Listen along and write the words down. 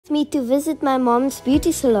me to visit my mom's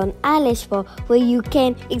beauty salon, iLash Bar, where you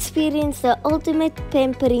can experience the ultimate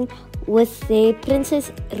pampering with their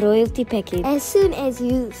Princess Royalty package. As soon as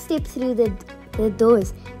you step through the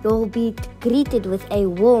doors, you'll be greeted with a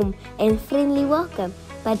warm and friendly welcome.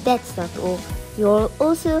 But that's not all. You'll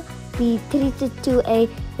also be treated to a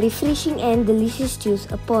refreshing and delicious juice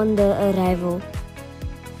upon the arrival.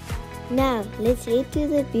 Now, let's head to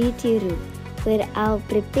the beauty room, where I'll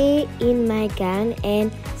prepare in my gown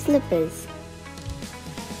and slippers.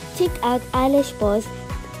 Check out iLash Bar's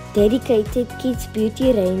dedicated kids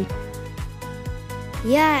beauty range.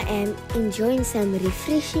 Here I am enjoying some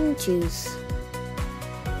refreshing juice.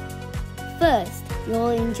 First, you'll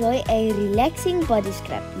enjoy a relaxing body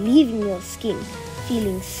scrub, leaving your skin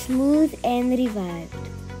feeling smooth and revived.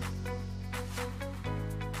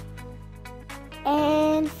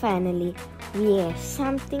 And finally, we have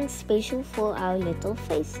something special for our little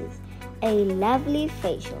faces. A lovely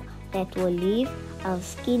facial that will leave our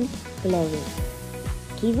skin glowing,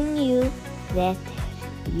 giving you that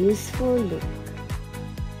youthful look.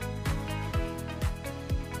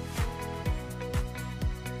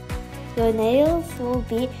 Your nails will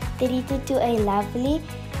be treated to a lovely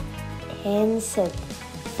hand soak,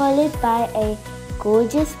 followed by a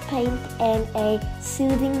gorgeous paint and a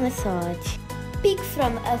soothing massage. Pick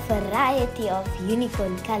from a variety of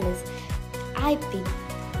unicorn colors. I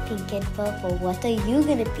picked pink and purple. What are you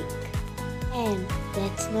gonna pick? And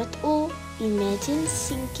that's not all. Imagine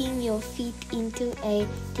sinking your feet into a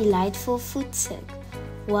delightful foot soak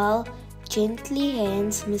while gently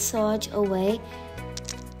hands massage away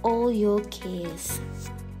all your cares.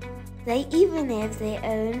 They even have their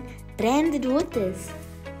own branded waters.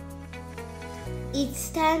 It's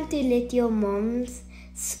time to let your moms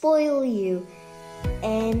spoil you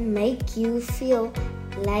and make you feel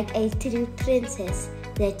like a true princess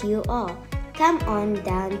that you are. Come on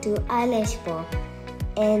down to iLash Bar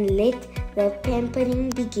and let the pampering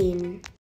begin.